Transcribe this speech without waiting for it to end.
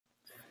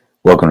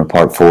Welcome to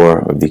part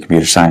 4 of the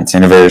Computer Science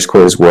Innovators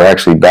quiz. We're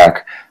actually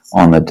back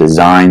on the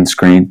design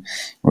screen.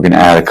 We're going to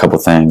add a couple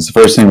things. The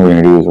first thing we're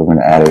going to do is we're going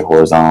to add a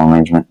horizontal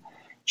arrangement.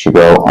 It should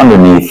go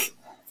underneath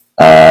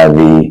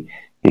the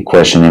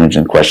question image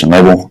and question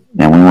label.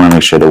 And we want to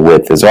make sure the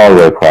width is all the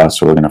way across,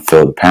 so we're going to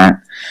fill the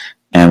parent.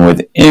 And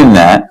within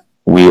that,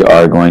 we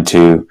are going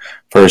to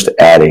first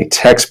add a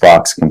text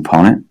box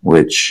component,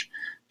 which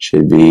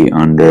should be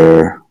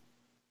under,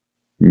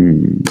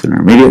 is it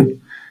under media?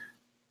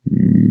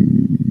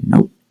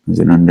 Nope. Is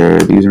it under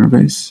the user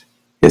interface?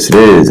 Yes, it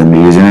is in the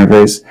user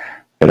interface.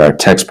 Got our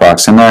text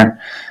box in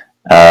there.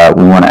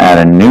 We want to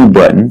add a new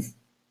button.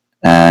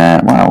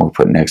 Well, we'll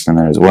put next in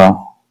there as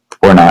well,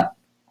 or not.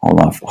 Hold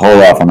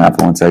off on that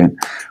for 1 second.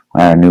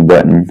 We'll add a new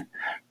button.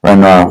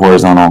 Run our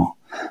horizontal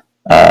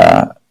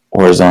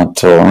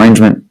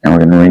arrangement, and we're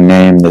going to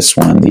rename this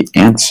one the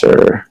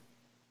answer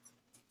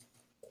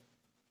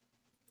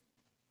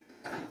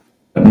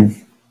button.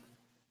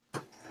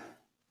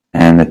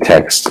 And the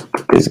text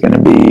is going to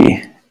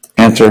be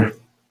answer.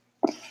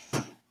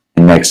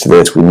 And next to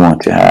this, we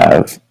want to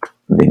have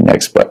the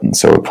next button.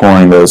 So we're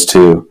pulling those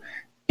two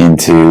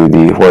into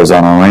the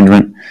horizontal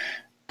arrangement.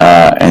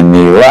 And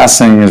the last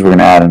thing is we're going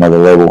to add another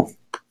label.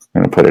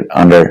 We're going to put it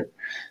under,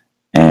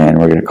 and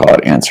we're going to call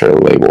it answer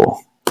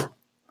label.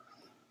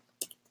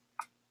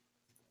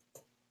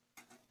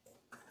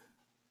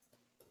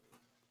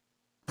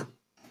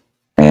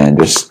 And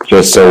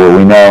just so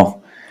we know,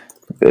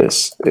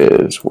 this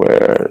is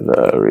where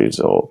the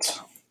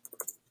result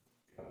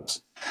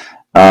goes.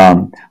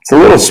 It's a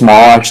little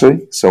small,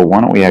 actually, so why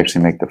don't we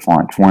actually make the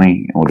font 20,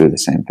 and we'll do the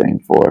same thing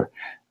for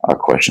our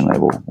question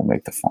label. We'll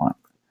make the font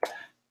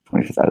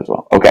 20 for that as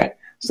well. Okay,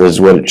 so this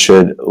is what it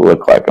should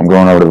look like. I'm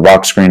going over to the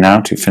box screen now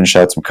to finish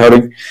out some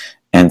coding,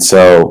 and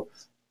so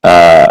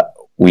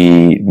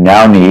we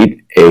now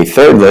need a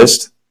third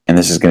list, and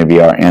this is going to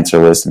be our answer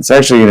list. It's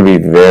actually going to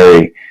be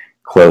very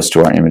close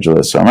to our image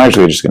list. So I'm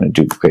actually just going to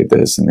duplicate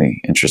this in the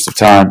interest of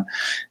time,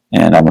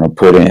 and I'm going to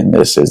put in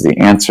this as the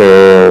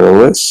answer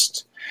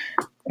list.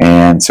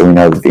 And so we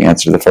know that the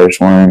answer to the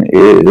first one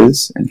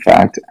is, in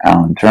fact,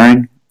 Alan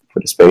Turing.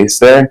 Put a space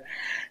there.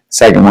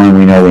 Second one,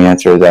 we know the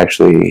answer is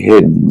actually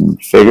Hidden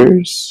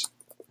Figures.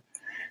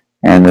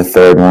 And the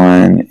third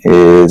one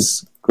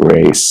is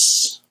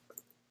Grace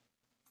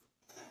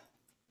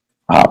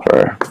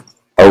Hopper.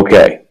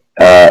 Okay.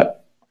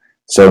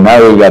 So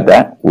now that we've got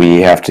that,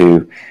 we have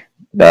to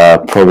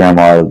program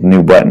our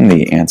new button,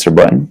 the answer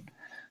button.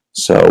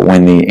 So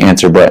when the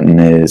answer button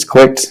is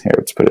clicked, here,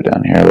 let's put it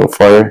down here a little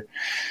farther.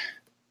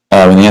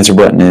 When the answer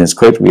button is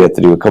clicked, we have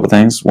to do a couple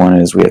things. One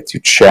is we have to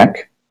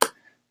check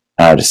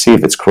to see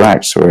if it's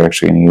correct. So we're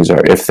actually going to use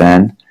our if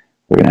then.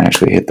 We're going to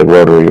actually hit the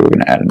rotary. We're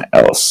going to add an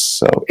else.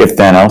 So if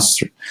then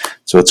else.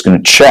 So it's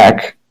going to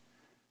check.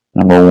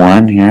 Number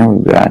one here,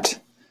 we got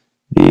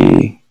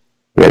to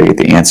get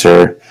the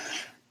answer.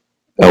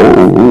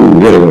 Oh,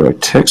 we got to go to our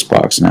text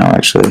box now,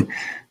 actually.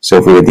 So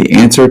if we get the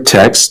answer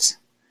text,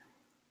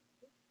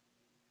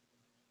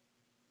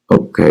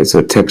 okay,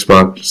 so text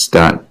box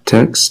dot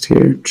text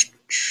here,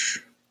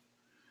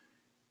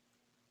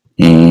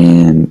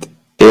 and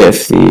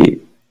if the,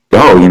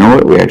 oh, you know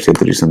what? We actually have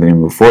to do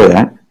something before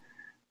that.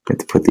 We have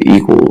to put the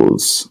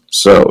equals.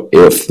 So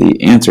if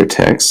the answer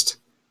text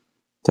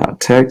dot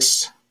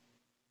text,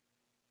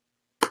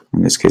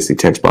 in this case, the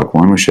text box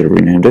 1, we should have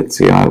renamed it.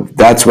 See how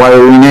that's why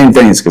we rename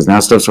things, because now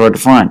stuff's hard to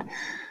find.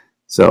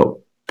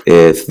 So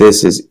if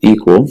this is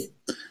equal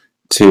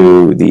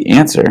to the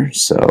answer,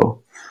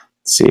 so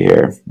let's see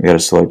here, we got to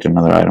select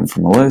another item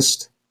from the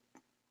list,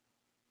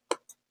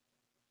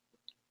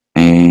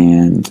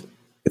 and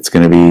it's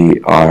going to be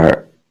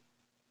our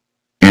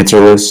answer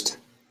list.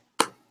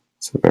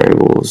 So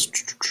variables,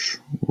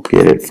 we'll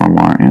get it from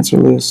our answer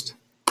list.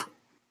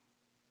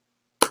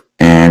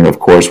 And of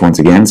course, once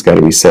again, it's got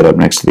to be set up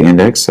next to the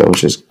index. So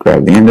let's just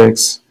grab the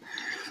index.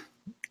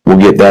 We'll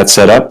get that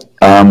set up.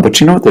 But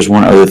you know what? There's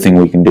one other thing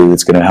we can do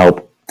that's going to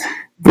help.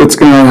 It's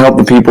going to help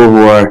the people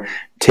who are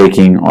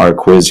taking our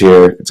quiz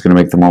here. It's going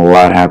to make them a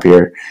lot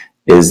happier.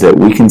 Is that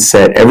we can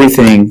set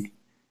everything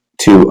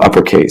to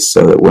uppercase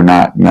so that we're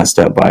not messed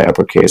up by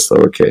uppercase,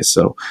 lowercase.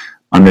 So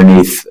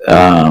underneath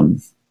the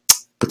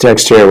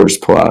text here, we'll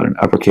just pull out an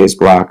uppercase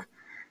block.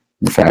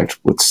 In fact,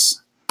 let's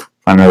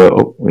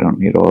oh, we don't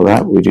need all of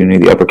that. We do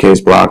need the uppercase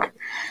block,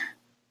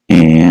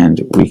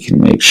 and we can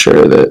make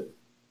sure that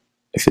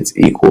if it's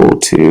equal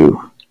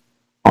to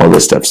all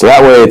this stuff. So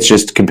that way it's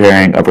just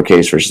comparing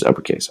uppercase versus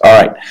uppercase. All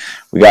right,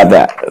 we got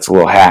that. That's a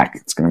little hack.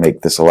 It's going to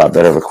make this a lot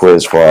better of a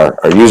quiz for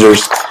our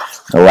users.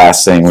 The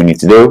last thing we need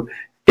to do,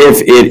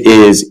 if it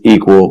is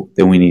equal,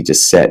 then we need to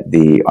set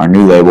our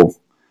new label,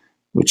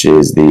 which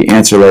is the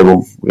answer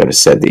label. We got to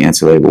set the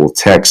answer label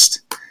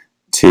text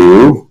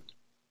to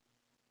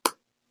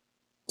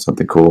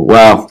something cool.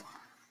 Well,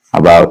 how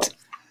about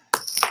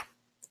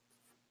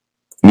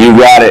you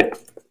got it?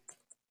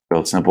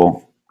 Real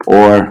simple.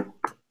 Or,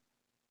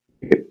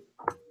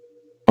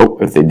 oh,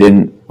 if they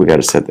didn't, we got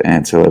to set the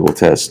answer label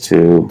test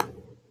to,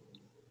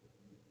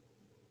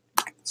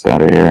 get this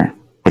out of here.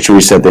 What should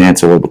we set the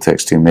answer label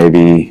text to?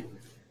 Maybe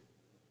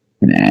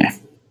Nah,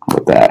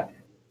 with that.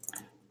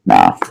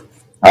 Nah.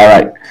 All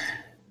right.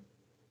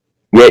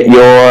 Get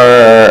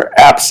your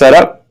app set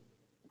up,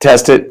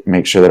 test it,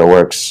 make sure that it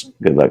works.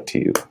 Good luck to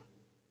you.